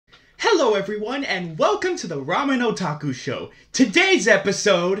Hello everyone, and welcome to the Ramen Otaku Show. Today's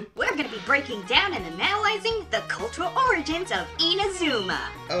episode... we're gonna be breaking down and analyzing the cultural origins of Inazuma.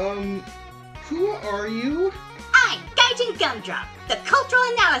 Who are you? I'm Gaijin Gumdrop, the cultural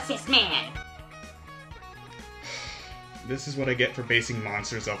analysis man. This is what I get for basing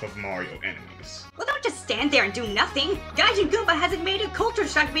monsters off of Mario enemies. Well, don't just stand there and do nothing. Gaijin Goomba hasn't made a culture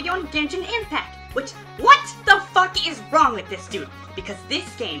shock video on Genshin Impact. Which, what the fuck is wrong with this dude? Because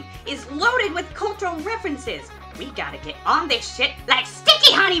this game is loaded with cultural references. We gotta get on this shit like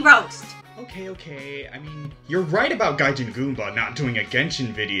sticky honey roast! Okay, I mean, you're right about Gaijin Goomba not doing a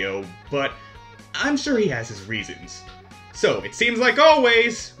Genshin video, but I'm sure he has his reasons. So, it seems like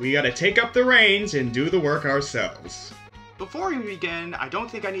always, we gotta take up the reins and do the work ourselves. Before we begin, I don't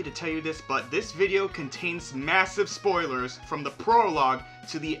think I need to tell you this, but this video contains massive spoilers from the prologue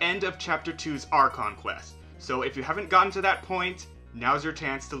to the end of Chapter 2's Archon quest. So if you haven't gotten to that point, now's your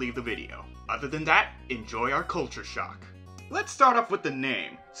chance to leave the video. Other than that, enjoy our culture shock. Let's start off with the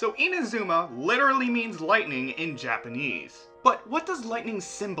name. So Inazuma literally means lightning in Japanese. But what does lightning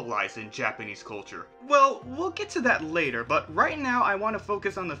symbolize in Japanese culture? Well, we'll get to that later, but right now I want to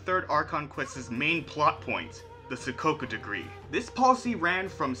focus on the third Archon quest's main plot point. The Sukoku Decree. This policy ran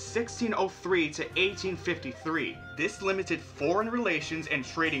from 1603 to 1853. This limited foreign relations and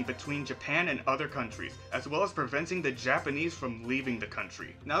trading between Japan and other countries, as well as preventing the Japanese from leaving the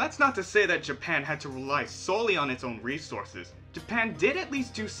country. Now that's not to say that Japan had to rely solely on its own resources. Japan did at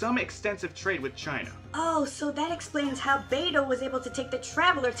least do some extensive trade with China. Oh, so that explains how Beidou was able to take the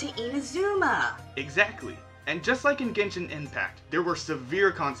Traveler to Inazuma. Exactly. And just like in Genshin Impact, there were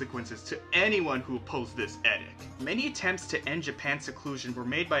severe consequences to anyone who opposed this edict. Many attempts to end Japan's seclusion were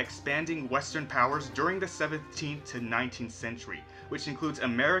made by expanding Western powers during the 17th to 19th century, which includes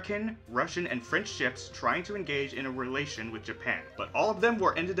American, Russian, and French ships trying to engage in a relation with Japan, but all of them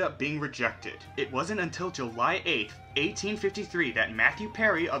ended up being rejected. It wasn't until July 8th, 1853 that Matthew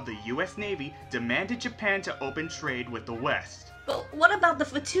Perry of the US Navy demanded Japan to open trade with the West. But what about the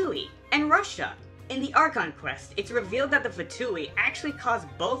Fatui and Russia? In the Archon quest, it's revealed that the Fatui actually caused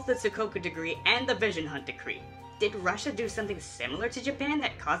both the Sukoku Decree and the Vision Hunt Decree. Did Russia do something similar to Japan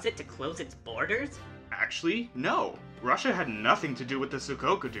that caused it to close its borders? Actually, no. Russia had nothing to do with the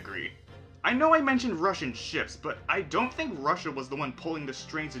Sukoku Decree. I know I mentioned Russian ships, but I don't think Russia was the one pulling the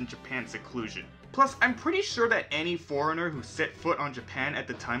strings in Japan's seclusion. Plus, I'm pretty sure that any foreigner who set foot on Japan at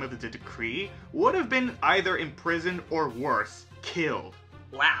the time of the decree would have been either imprisoned or worse, killed.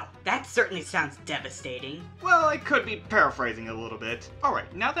 Wow, that certainly sounds devastating. Well, I could be paraphrasing a little bit.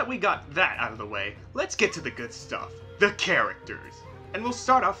 Alright, now that we got that out of the way, let's get to the good stuff. The characters. And we'll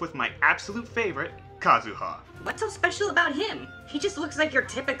start off with my absolute favorite, Kazuha. What's so special about him? He just looks like your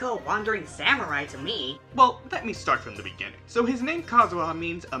typical wandering samurai to me. Well, let me start from the beginning. So his name Kazuha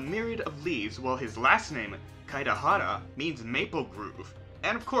means a myriad of leaves, while his last name, Kaidahara, means maple groove.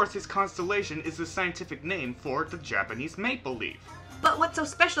 And of course, his constellation is the scientific name for the Japanese maple leaf. But what's so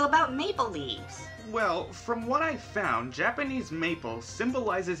special about maple leaves? Well, from what I found, Japanese maple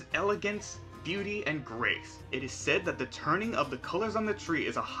symbolizes elegance, beauty, and grace. It is said that the turning of the colors on the tree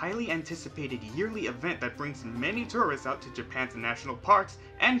is a highly anticipated yearly event that brings many tourists out to Japan's national parks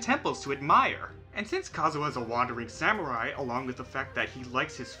and temples to admire. And since Kazuha is a wandering samurai, along with the fact that he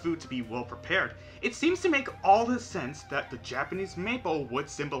likes his food to be well prepared, it seems to make all the sense that the Japanese maple would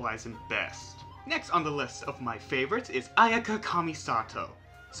symbolize him best. Next on the list of my favorites is Ayaka Kamisato.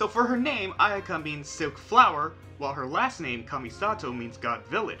 So for her name, Ayaka means silk flower, while her last name, Kamisato, means God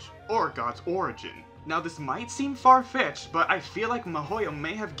Village, or God's origin. Now this might seem far-fetched, but I feel like Mihoyo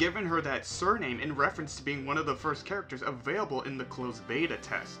may have given her that surname in reference to being one of the first characters available in the closed beta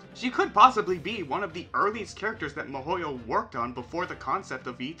test. She could possibly be one of the earliest characters that Mihoyo worked on before the concept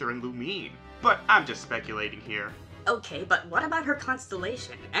of Ether and Lumine. But I'm just speculating here. Okay, but what about her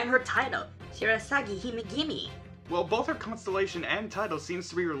constellation and her title, Shirasagi Himegimi? Well, both her constellation and title seems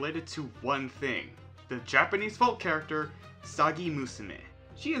to be related to one thing. The Japanese folk character, Sagi Musume.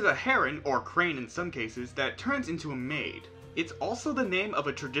 She is a heron, or crane in some cases, that turns into a maid. It's also the name of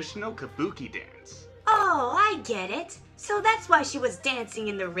a traditional kabuki dance. Oh, I get it. So that's why she was dancing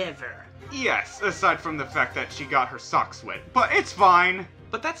in the river. Yes, aside from the fact that she got her socks wet, but it's fine.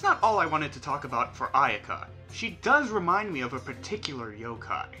 But that's not all I wanted to talk about for Ayaka. She does remind me of a particular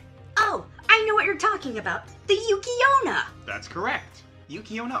yokai. Oh, I know what you're talking about. The Yuki-onna! That's correct.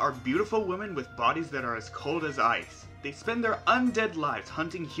 Yuki-onna are beautiful women with bodies that are as cold as ice. They spend their undead lives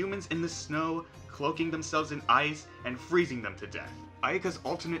hunting humans in the snow, cloaking themselves in ice, and freezing them to death. Ayaka's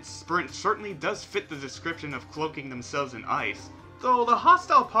alternate sprint certainly does fit the description of cloaking themselves in ice, though the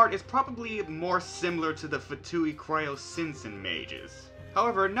hostile part is probably more similar to the Fatui Cryo Sinsen mages.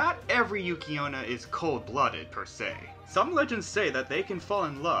 However, not every Yuki-onna is cold-blooded per se. Some legends say that they can fall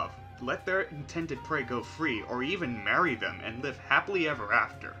in love, let their intended prey go free, or even marry them and live happily ever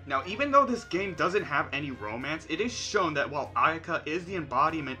after. Now, even though this game doesn't have any romance, it is shown that while Ayaka is the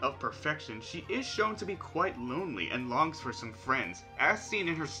embodiment of perfection, she is shown to be quite lonely and longs for some friends, as seen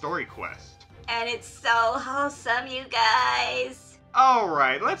in her story quest. And it's so wholesome, you guys.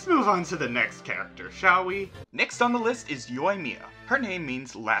 Alright, let's move on to the next character, shall we? Next on the list is Yoimiya. Her name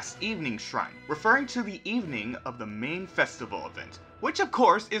means Last Evening Shrine, referring to the evening of the main festival event, which of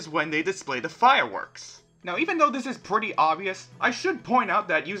course is when they display the fireworks. Now, even though this is pretty obvious, I should point out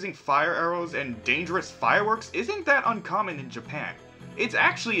that using fire arrows and dangerous fireworks isn't that uncommon in Japan. It's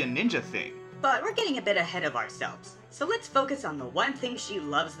actually a ninja thing. But we're getting a bit ahead of ourselves, so let's focus on the one thing she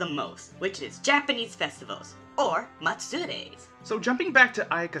loves the most, which is Japanese festivals, or Matsudes. So jumping back to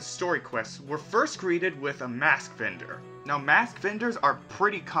Ayaka's story quests, we're first greeted with a mask vendor. Now, mask vendors are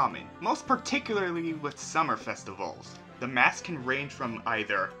pretty common, most particularly with summer festivals. The masks can range from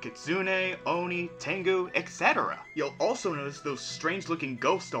either kitsune, oni, tengu, etc. You'll also notice those strange looking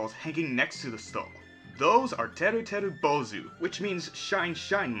ghost dolls hanging next to the stall. Those are Teru Teru Bozu, which means Shine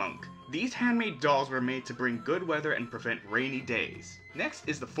Shine Monk. These handmade dolls were made to bring good weather and prevent rainy days. Next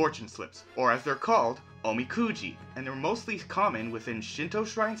is the fortune slips, or as they're called, omikuji, and they're mostly common within Shinto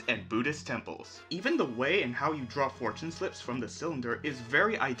shrines and Buddhist temples. Even the way and how you draw fortune slips from the cylinder is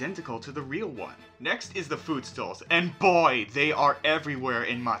very identical to the real one. Next is the food stalls, and boy, they are everywhere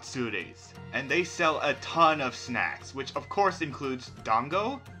in Matsudes. And they sell a ton of snacks, which of course includes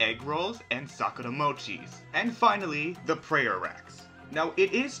dango, egg rolls, and sakura mochis. And finally, the prayer racks. Now,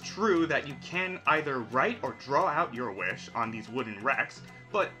 it is true that you can either write or draw out your wish on these wooden racks,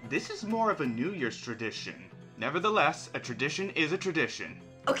 but this is more of a New Year's tradition. Nevertheless, a tradition is a tradition.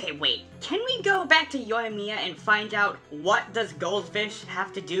 Okay, wait, can we go back to Yoimiya and find out what does goldfish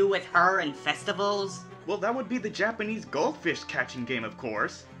have to do with her and festivals? Well, that would be the Japanese goldfish catching game, of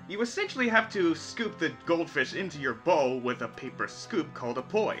course. You essentially have to scoop the goldfish into your bowl with a paper scoop called a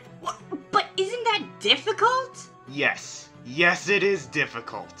poi. What? But isn't that difficult? Yes. Yes, it is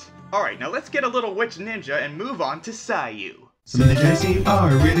difficult. Alright, now let's get a little witch ninja and move on to Sayu. Some of the I see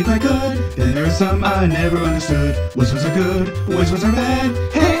are really quite good. Then there are some I never understood. Which ones are good? Which ones are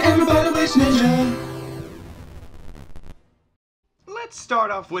bad? Hey, everybody, witch ninja! Let's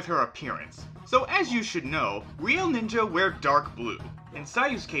start off with her appearance. So as you should know, real ninja wear dark blue. In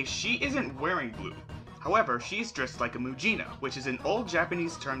Sayu's case, she isn't wearing blue. However, she's dressed like a mujina, which is an old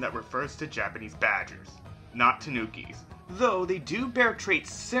Japanese term that refers to Japanese badgers, not tanukis. Though they do bear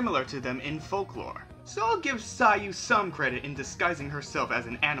traits similar to them in folklore. So I'll give Sayu some credit in disguising herself as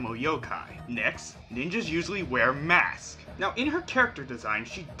an animal yokai. Next, ninjas usually wear masks. Now in her character design,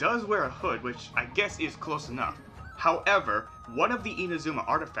 she does wear a hood, which I guess is close enough. However, one of the Inazuma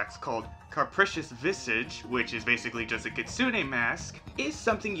artifacts called Capricious Visage, which is basically just a kitsune mask, is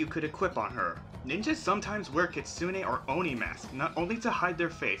something you could equip on her. Ninjas sometimes wear kitsune or oni masks, not only to hide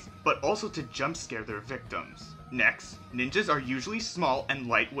their face, but also to jump scare their victims. Next, ninjas are usually small and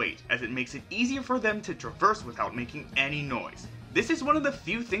lightweight, as it makes it easier for them to traverse without making any noise. This is one of the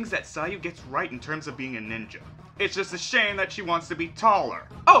few things that Sayu gets right in terms of being a ninja. It's just a shame that she wants to be taller.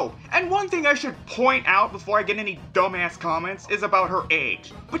 Oh, and one thing I should point out before I get any dumbass comments is about her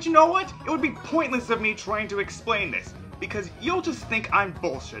age. But you know what? It would be pointless of me trying to explain this, because you'll just think I'm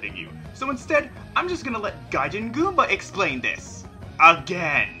bullshitting you. So instead, I'm just gonna let Gaijin Goomba explain this.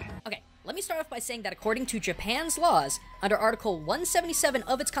 Again. Okay, let me start off by saying that according to Japan's laws, under Article 177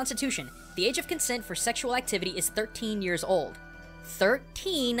 of its constitution, the age of consent for sexual activity is 13 years old.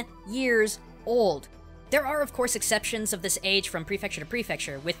 13 years old. There are, of course, exceptions of this age from prefecture to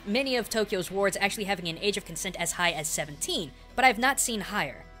prefecture, with many of Tokyo's wards actually having an age of consent as high as 17, but I've not seen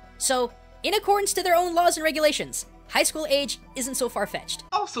higher. So, in accordance to their own laws and regulations, high school age isn't so far-fetched.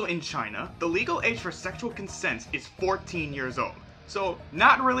 Also in China, the legal age for sexual consent is 14 years old, so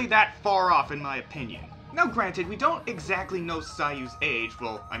not really that far off in my opinion. Now granted, we don't exactly know Sayu's age,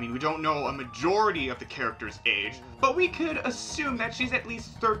 well, I mean we don't know a majority of the character's age, but we could assume that she's at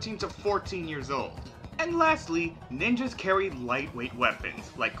least 13 to 14 years old. And lastly, ninjas carry lightweight weapons,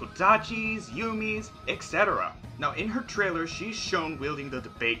 like kodachis, yumis, etc. Now in her trailer, she's shown wielding the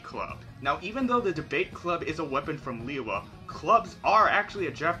debate club. Now even though the debate club is a weapon from Liwa, clubs are actually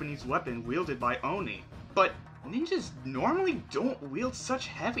a Japanese weapon wielded by Oni. But ninjas normally don't wield such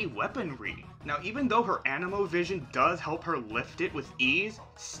heavy weaponry. Now even though her animo vision does help her lift it with ease,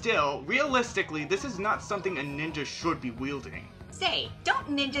 still, realistically, this is not something a ninja should be wielding. Say, don't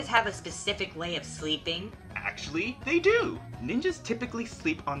ninjas have a specific way of sleeping? Actually, they do! Ninjas typically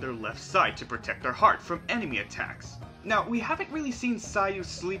sleep on their left side to protect their heart from enemy attacks. Now, we haven't really seen Sayu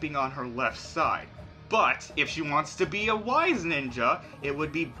sleeping on her left side, but if she wants to be a wise ninja, it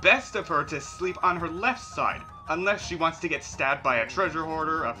would be best of her to sleep on her left side, unless she wants to get stabbed by a treasure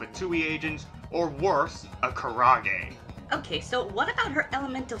hoarder, a Fatui agent, or worse, a Karage. Okay, so what about her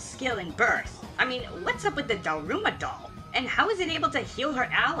elemental skill in birth? I mean, what's up with the Daruma doll? And how is it able to heal her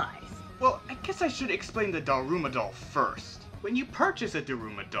allies? Well, I guess I should explain the Daruma doll first. When you purchase a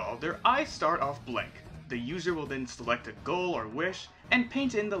Daruma doll, their eyes start off blank. The user will then select a goal or wish and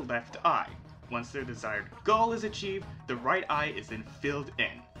paint in the left eye. Once their desired goal is achieved, the right eye is then filled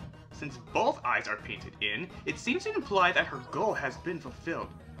in. Since both eyes are painted in, it seems to imply that her goal has been fulfilled.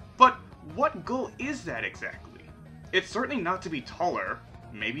 But what goal is that exactly? It's certainly not to be taller,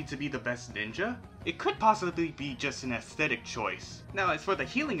 maybe to be the best ninja? It could possibly be just an aesthetic choice. Now, as for the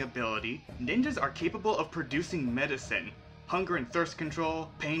healing ability, ninjas are capable of producing medicine. Hunger and thirst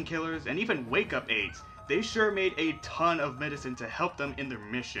control, painkillers, and even wake-up aids. They sure made a ton of medicine to help them in their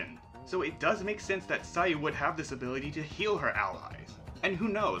mission. So it does make sense that Sayu would have this ability to heal her allies. And who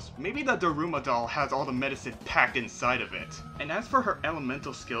knows, maybe the Daruma doll has all the medicine packed inside of it. And as for her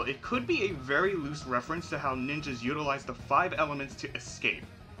elemental skill, it could be a very loose reference to how ninjas utilize the 5 elements to escape.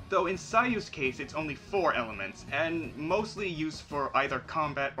 Though in Sayu's case, it's only 4 elements, and mostly used for either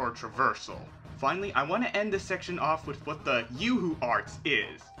combat or traversal. Finally, I want to end this section off with what the Yuhu arts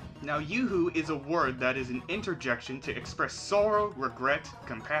is. Now, Yuhu is a word that is an interjection to express sorrow, regret,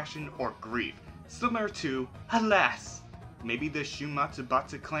 compassion, or grief, similar to alas. Maybe the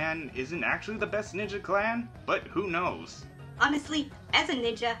Shumatsubatsu clan isn't actually the best ninja clan, but who knows? Honestly, as a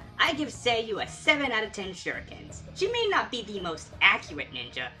ninja, I give Seiyu a 7 out of 10 shurikens. She may not be the most accurate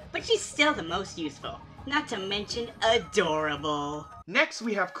ninja, but she's still the most useful. Not to mention adorable. Next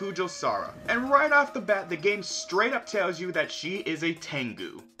we have Kujo Sara, and right off the bat the game straight up tells you that she is a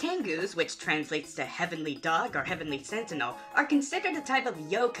Tengu. Tengus, which translates to heavenly dog or heavenly sentinel, are considered a type of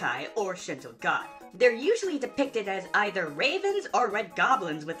yokai or Shinto god. They're usually depicted as either ravens or red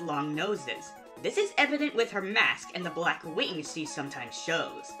goblins with long noses. This is evident with her mask and the black wings she sometimes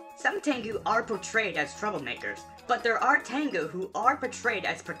shows. Some Tengu are portrayed as troublemakers, but there are Tengu who are portrayed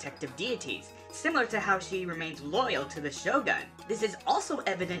as protective deities, similar to how she remains loyal to the Shogun. This is also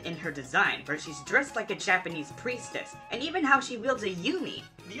evident in her design, where she's dressed like a Japanese priestess, and even how she wields a yumi.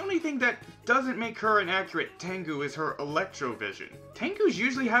 The only thing that doesn't make her an accurate Tengu is her electrovision. Tengus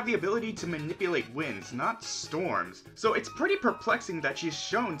usually have the ability to manipulate winds, not storms, so it's pretty perplexing that she's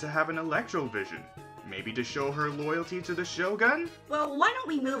shown to have an electrovision. Maybe to show her loyalty to the Shogun? Well, why don't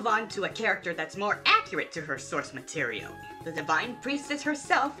we move on to a character that's more accurate to her source material? The divine priestess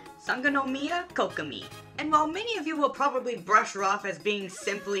herself, Sangonomiya Kokomi. And while many of you will probably brush her off as being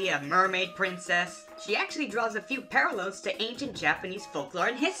simply a mermaid princess, she actually draws a few parallels to ancient Japanese folklore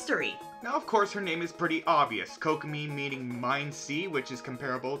and history. Now, of course, her name is pretty obvious. Kokomi meaning mind sea, which is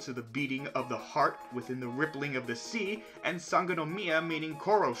comparable to the beating of the heart within the rippling of the sea, and Sangonomiya meaning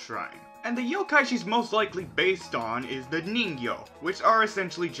coral shrine. And the yokai she's most likely based on is the Ningyo, which are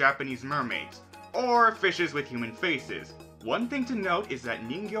essentially Japanese mermaids, or fishes with human faces. One thing to note is that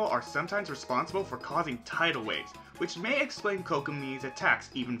Ningyo are sometimes responsible for causing tidal waves, which may explain Kokomi's attacks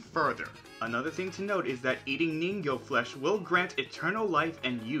even further. Another thing to note is that eating Ningyo flesh will grant eternal life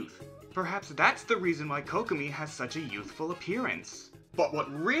and youth. Perhaps that's the reason why Kokomi has such a youthful appearance. But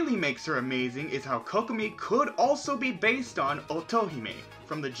what really makes her amazing is how Kokomi could also be based on Otohime,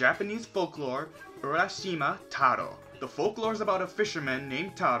 from the Japanese folklore Urashima Taro. The folklore is about a fisherman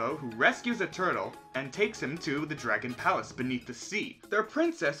named Taro who rescues a turtle and takes him to the Dragon Palace beneath the sea. Their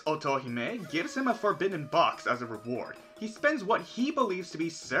princess, Otohime, gives him a forbidden box as a reward. He spends what he believes to be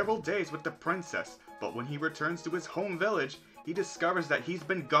several days with the princess, but when he returns to his home village, he discovers that he's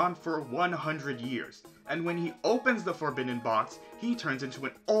been gone for 100 years. And when he opens the forbidden box, he turns into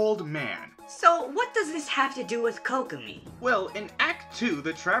an old man. So what does this have to do with Kokomi? Well, in Act 2,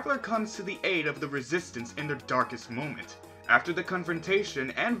 the traveler comes to the aid of the resistance in their darkest moment. After the confrontation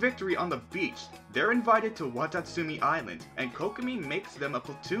and victory on the beach, they're invited to Watatsumi Island, and Kokomi makes them a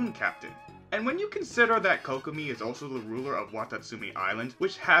platoon captain. And when you consider that Kokomi is also the ruler of Watatsumi Island,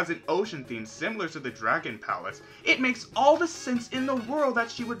 which has an ocean theme similar to the Dragon Palace, it makes all the sense in the world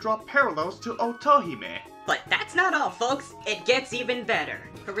that she would draw parallels to Otohime. But that's not all, folks. It gets even better.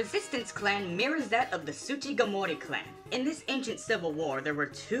 Her resistance clan mirrors that of the Tsuchigamori clan. In this ancient civil war, there were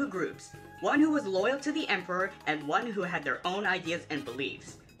 2 groups. One who was loyal to the emperor, and one who had their own ideas and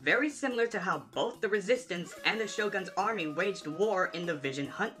beliefs. Very similar to how both the resistance and the shogun's army waged war in the Vision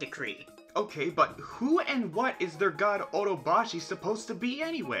Hunt Decree. Okay, but who and what is their god Orobashi supposed to be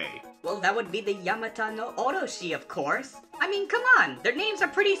anyway? Well, that would be the Yamata no Orochi, of course. I mean, come on, their names are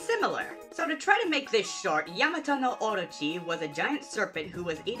pretty similar. So to try to make this short, Yamata no Orochi was a giant serpent who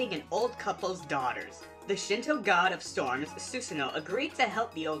was eating an old couple's daughters. The Shinto god of storms, Susanoo, agreed to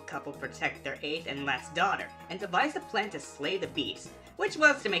help the old couple protect their 8th and last daughter, and devised a plan to slay the beast, which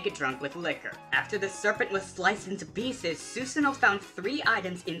was to make it drunk with liquor. After the serpent was sliced into pieces, Susanoo found 3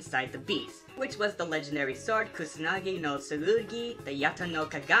 items inside the beast, which was the legendary sword Kusanagi no Tsurugi, the Yata no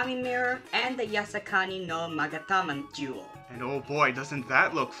Kagami mirror, and the Yasakani no Magatama jewel. And oh boy, doesn't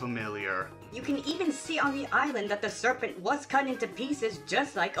that look familiar. You can even see on the island that the serpent was cut into pieces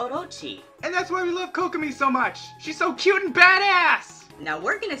just like Orochi. And that's why we love Kokomi so much! She's so cute and badass! Now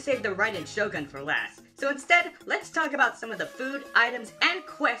we're gonna save the Raiden Shogun for last, so instead, let's talk about some of the food, items, and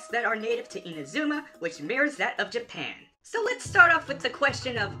quests that are native to Inazuma, which mirrors that of Japan. So let's start off with the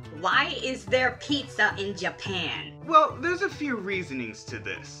question of, why is there pizza in Japan? Well, there's a few reasonings to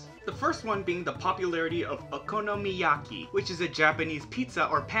this. The first one being the popularity of okonomiyaki, which is a Japanese pizza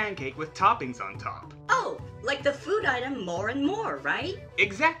or pancake with toppings on top. Oh, like the food item more and more, right?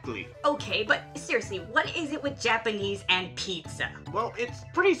 Exactly. Okay, but seriously, what is it with Japanese and pizza? Well, it's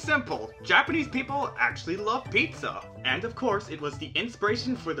pretty simple. Japanese people actually love pizza. And of course, it was the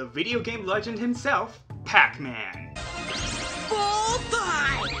inspiration for the video game legend himself, Pac-Man.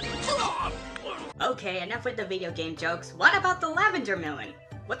 Okay, enough with the video game jokes. What about the lavender melon?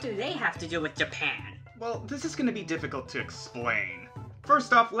 What do they have to do with Japan? Well, this is gonna be difficult to explain.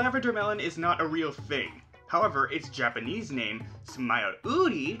 First off, lavender melon is not a real thing. However, its Japanese name,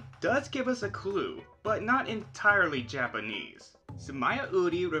 Sumayauri, does give us a clue, but not entirely Japanese.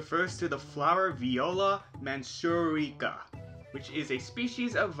 Sumayauri refers to the flower Viola mansurica, which is a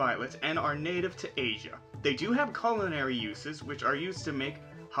species of violet and are native to Asia. They do have culinary uses, which are used to make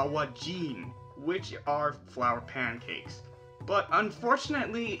hawajin, which are flour pancakes. But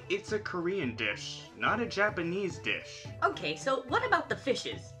unfortunately, it's a Korean dish, not a Japanese dish. Okay, so what about the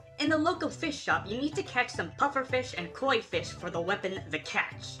fishes? In the local fish shop, you need to catch some pufferfish and koi fish for the weapon, the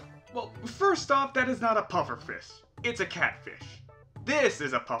catch. Well, first off, that is not a pufferfish. It's a catfish. This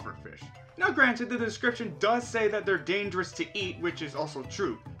is a pufferfish. Now granted, the description does say that they're dangerous to eat, which is also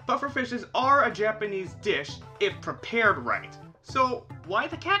true. Pufferfishes are a Japanese dish if prepared right. So why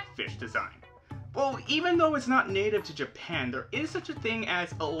the catfish design? Well, even though it's not native to Japan, there is such a thing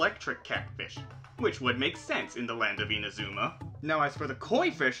as electric catfish, which would make sense in the land of Inazuma. Now as for the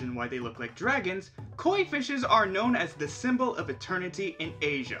koi fish and why they look like dragons, koi fishes are known as the symbol of eternity in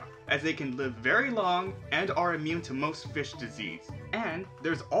Asia, as they can live very long and are immune to most fish disease. And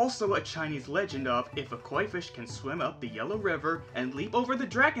there's also a Chinese legend of if a koi fish can swim up the Yellow River and leap over the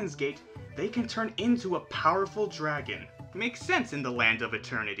Dragon's Gate, they can turn into a powerful dragon. Makes sense in the land of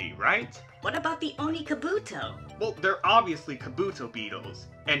eternity, right? What about the Oni Kabuto? Well, they're obviously kabuto beetles,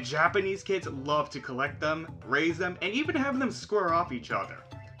 and Japanese kids love to collect them, raise them, and even have them square off each other,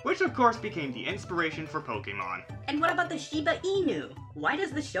 which of course became the inspiration for Pokemon. And what about the Shiba Inu? Why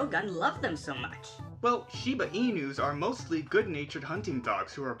does the Shogun love them so much? Well, Shiba Inus are mostly good-natured hunting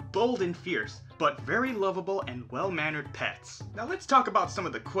dogs who are bold and fierce, but very lovable and well-mannered pets. Now let's talk about some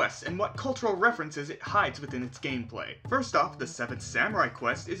of the quests and what cultural references it hides within its gameplay. First off, the 7th Samurai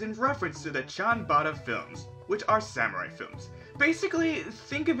quest is in reference to the Chanbara films, which are samurai films. Basically,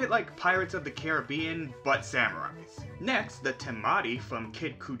 think of it like Pirates of the Caribbean, but samurais. Next, the Temari from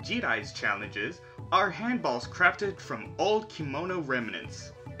Kid Kujirai's challenges are handballs crafted from old kimono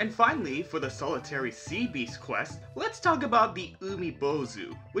remnants. And finally, for the solitary sea beast quest, let's talk about the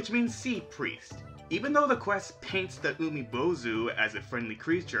Umibozu, which means sea priest. Even though the quest paints the Umibozu as a friendly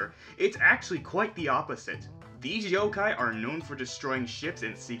creature, it's actually quite the opposite. These yokai are known for destroying ships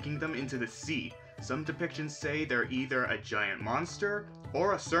and sinking them into the sea. Some depictions say they're either a giant monster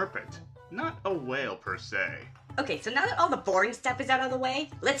or a serpent, not a whale per se. Okay, so now that all the boring stuff is out of the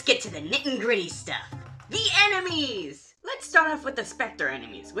way, let's get to the nit-and-gritty stuff. The enemies! Let's start off with the Spectre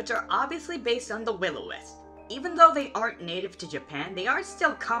enemies, which are obviously based on the Will-O-Wisp. Even though they aren't native to Japan, they are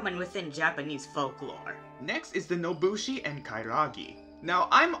still common within Japanese folklore. Next is the Nobushi and Kairagi. Now,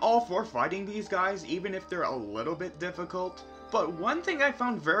 I'm all for fighting these guys, even if they're a little bit difficult, but one thing I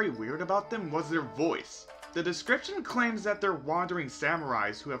found very weird about them was their voice. The description claims that they're wandering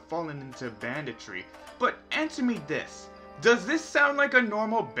samurais who have fallen into banditry, but answer me this. Does this sound like a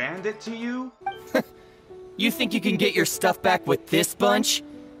normal bandit to you? You think you can get your stuff back with this bunch?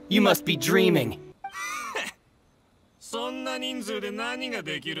 You must be dreaming. そんな人数で何が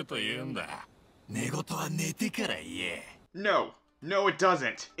できるというんだ。寝言は寝てから言え。No, No, it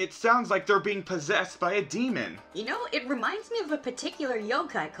doesn't. It sounds like they're being possessed by a demon. You know, it reminds me of a particular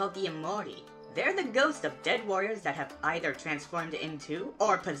yokai called the Imori. They're the ghosts of dead warriors that have either transformed into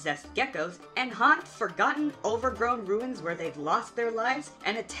or possessed geckos and haunt forgotten, overgrown ruins where they've lost their lives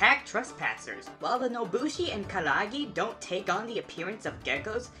and attack trespassers. While the Nobushi and Karagi don't take on the appearance of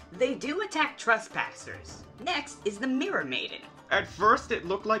geckos, they do attack trespassers. Next is the Mirror Maiden. At first, it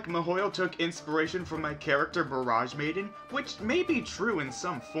looked like Mihoyo took inspiration from my character Barrage Maiden, which may be true in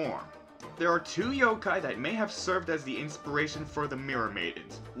some form. There are two yokai that may have served as the inspiration for the Mirror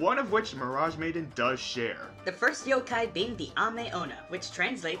Maidens, one of which Mirage Maiden does share. The first yokai being the Ame-ona, which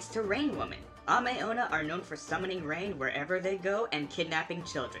translates to Rain Woman. Ame-ona are known for summoning rain wherever they go and kidnapping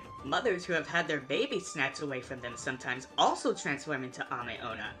children. Mothers who have had their babies snatched away from them sometimes also transform into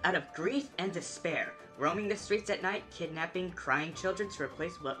Ame-ona out of grief and despair, roaming the streets at night, kidnapping crying children to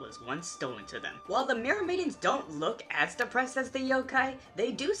replace what was once stolen to them. While the Mirror Maidens don't look as depressed as the yokai,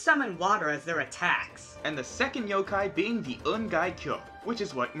 they do summon water as their attacks. And the second yokai being the Ungai Kyo, which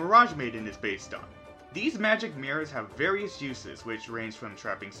is what Mirage Maiden is based on. These magic mirrors have various uses, which range from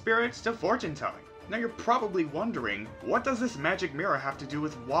trapping spirits to fortune telling. Now you're probably wondering, what does this magic mirror have to do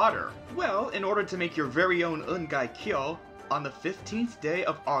with water? Well, in order to make your very own Ungai Kyo, on the 15th day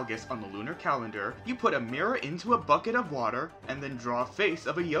of August on the lunar calendar, you put a mirror into a bucket of water and then draw a face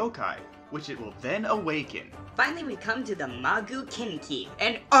of a yokai, which it will then awaken. Finally, we come to the Magu Kinki,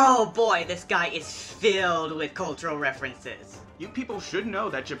 and oh boy, this guy is filled with cultural references. You people should know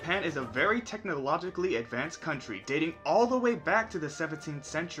that Japan is a very technologically advanced country, dating all the way back to the 17th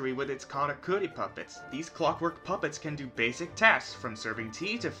century with its karakuri puppets. These clockwork puppets can do basic tasks, from serving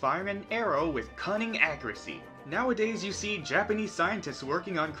tea to firing an arrow with cunning accuracy. Nowadays, you see Japanese scientists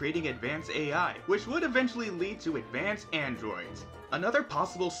working on creating advanced AI, which would eventually lead to advanced androids. Another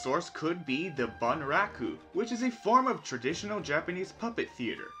possible source could be the bunraku, which is a form of traditional Japanese puppet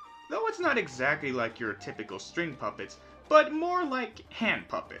theater. Though it's not exactly like your typical string puppets, but more like hand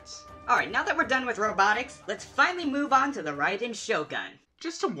puppets. Alright, now that we're done with robotics, let's finally move on to the Raiden Shogun.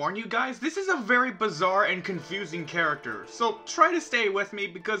 Just to warn you guys, this is a very bizarre and confusing character, so try to stay with me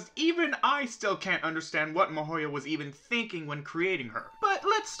because even I still can't understand what Mihoyo was even thinking when creating her. But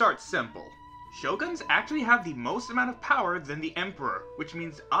let's start simple. Shoguns actually have the most amount of power than the Emperor, which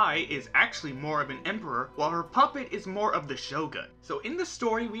means Ai is actually more of an Emperor, while her puppet is more of the Shogun. So in the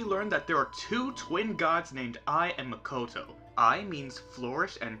story, we learn that there are two twin gods named Ai and Makoto. Ai means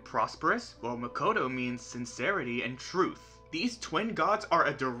flourish and prosperous, while Makoto means sincerity and truth. These twin gods are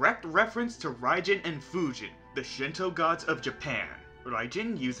a direct reference to Raijin and Fujin, the Shinto gods of Japan.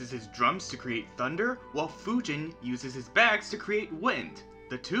 Raijin uses his drums to create thunder, while Fujin uses his bags to create wind.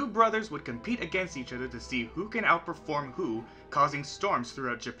 The two brothers would compete against each other to see who can outperform who, causing storms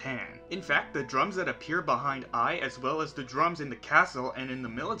throughout Japan. In fact, the drums that appear behind Ai, as well as the drums in the castle and in the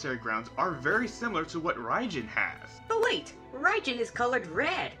military grounds, are very similar to what Raijin has. But wait, Raijin is colored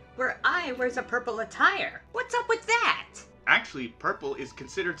red, where Ai wears a purple attire. What's up with that? Actually, purple is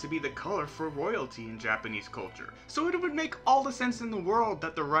considered to be the color for royalty in Japanese culture, so it would make all the sense in the world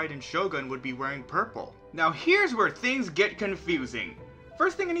that the Raiden Shogun would be wearing purple. Now here's where things get confusing.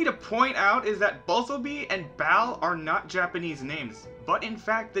 First thing I need to point out is that Buzzleby and Baal are not Japanese names, but in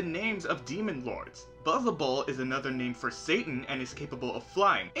fact the names of demon lords. Buzzable is another name for Satan and is capable of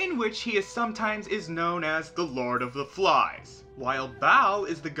flying, in which he sometimes is known as the Lord of the Flies, while Baal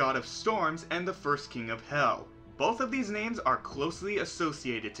is the god of storms and the first king of hell. Both of these names are closely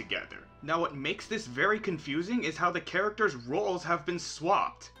associated together. Now what makes this very confusing is how the characters' roles have been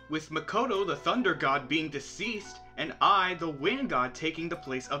swapped, with Makoto the Thunder God being deceased, and Ai the Wind God taking the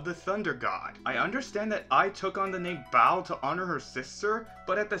place of the Thunder God. I understand that Ai took on the name Baal to honor her sister,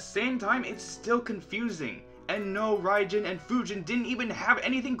 but at the same time it's still confusing. And no, Raijin and Fujin didn't even have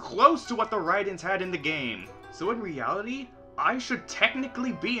anything close to what the Raidens had in the game. So in reality, Ai should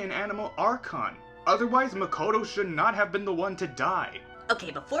technically be an Animal Archon. Otherwise, Makoto should not have been the one to die. Okay,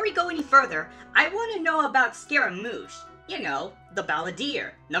 before we go any further, I want to know about Scaramouche. You know, the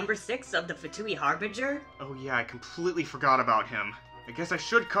Balladeer, number 6 of the Fatui Harbinger. Oh yeah, I completely forgot about him. I guess I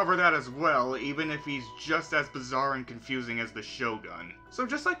should cover that as well, even if he's just as bizarre and confusing as the Shogun. So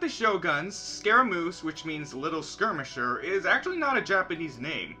just like the Shoguns, Scaramouche, which means Little Skirmisher, is actually not a Japanese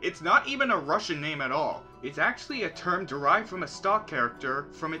name. It's not even a Russian name at all. It's actually a term derived from a stock character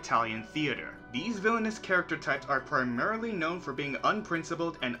from Italian theater. These villainous character types are primarily known for being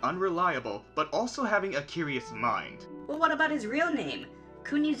unprincipled and unreliable, but also having a curious mind. Well, what about his real name?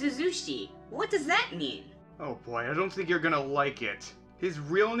 Kunizuzushi. What does that mean? Oh boy, I don't think you're gonna like it. His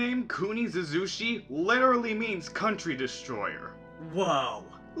real name, Kunizuzushi, literally means country destroyer. Whoa.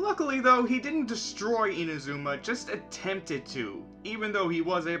 Luckily though, he didn't destroy Inazuma, just attempted to. even though he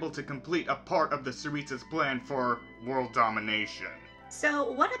was able to complete a part of the Saritsa's plan for world domination.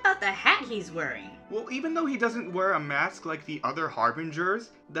 So what about the hat he's wearing? Well, even though he doesn't wear a mask like the other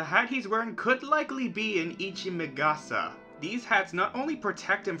Harbingers, the hat he's wearing could likely be an Ichimegasa. These hats not only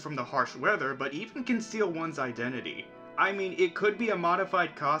protect him from the harsh weather, but even conceal one's identity. I mean, it could be a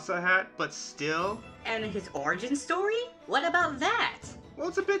modified Casa hat, but still... And his origin story? What about that? Well,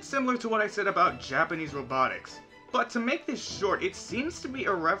 it's a bit similar to what I said about Japanese robotics. But to make this short, it seems to be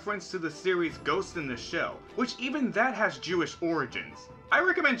a reference to the series Ghost in the Shell, which even that has Jewish origins. I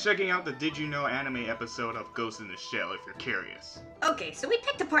recommend checking out the Did You Know anime episode of Ghost in the Shell if you're curious. Okay, so we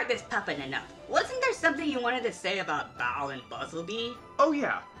picked apart this puppet enough. Wasn't there something you wanted to say about Baal and Buzzlebee? Oh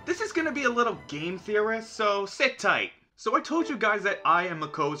yeah, this is gonna be a little game theorist, so sit tight. So I told you guys that Ai and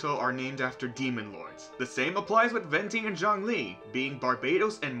Makoto are named after demon lords. The same applies with Venti and Zhongli, being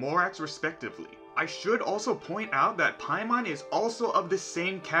Barbados and Morax respectively. I should also point out that Paimon is also of the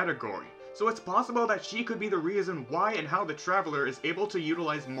same category, so it's possible that she could be the reason why and how the Traveler is able to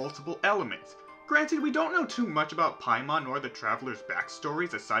utilize multiple elements. Granted, we don't know too much about Paimon nor the Traveler's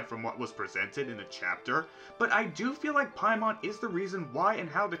backstories aside from what was presented in the chapter, but I do feel like Paimon is the reason why and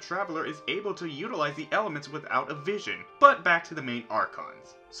how the Traveler is able to utilize the elements without a vision. But back to the main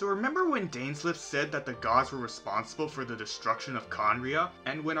Archons. So remember when Dainsliff said that the gods were responsible for the destruction of Conria,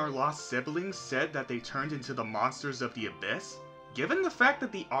 and when our lost siblings said that they turned into the monsters of the abyss? Given the fact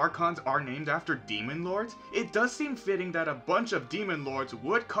that the Archons are named after demon lords, it does seem fitting that a bunch of demon lords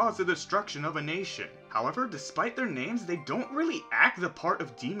would cause the destruction of a nation. However, despite their names, they don't really act the part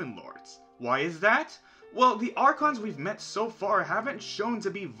of demon lords. Why is that? Well, the Archons we've met so far haven't shown to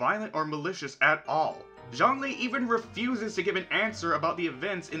be violent or malicious at all. Zhongli even refuses to give an answer about the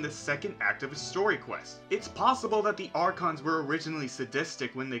events in the second act of his story quest. It's possible that the Archons were originally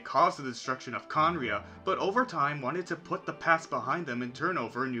sadistic when they caused the destruction of Conria, but over time wanted to put the past behind them and turn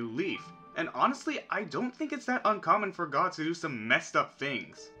over a new leaf. And honestly, I don't think it's that uncommon for gods to do some messed up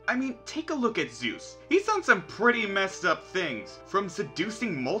things. I mean, take a look at Zeus. He's done some pretty messed up things, from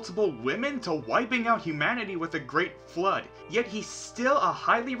seducing multiple women to wiping out humanity with a great flood, yet he's still a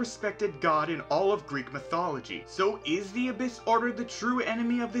highly respected god in all of Greek mythology. So is the Abyss Order the true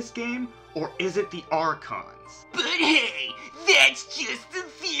enemy of this game, or is it the Archons? But hey, that's just a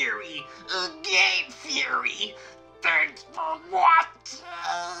theory, a game theory. Thanks for watching.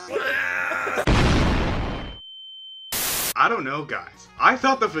 I don't know, guys. I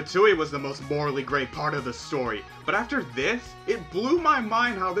thought the Fatui was the most morally great part of the story, but after this, it blew my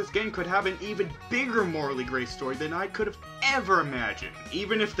mind how this game could have an even bigger morally great story than I could have ever imagined.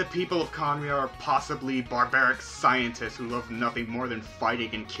 Even if the people of Conria are possibly barbaric scientists who love nothing more than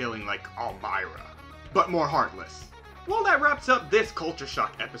fighting and killing like Almyra, but more heartless. Well, that wraps up this Culture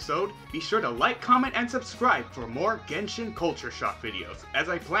Shock episode. Be sure to like, comment, and subscribe for more Genshin Culture Shock videos, as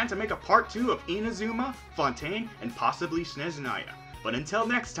I plan to make a part 2 of Inazuma, Fontaine, and possibly Sneznaya. But until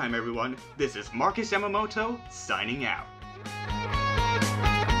next time everyone, this is Marcus Yamamoto, signing out.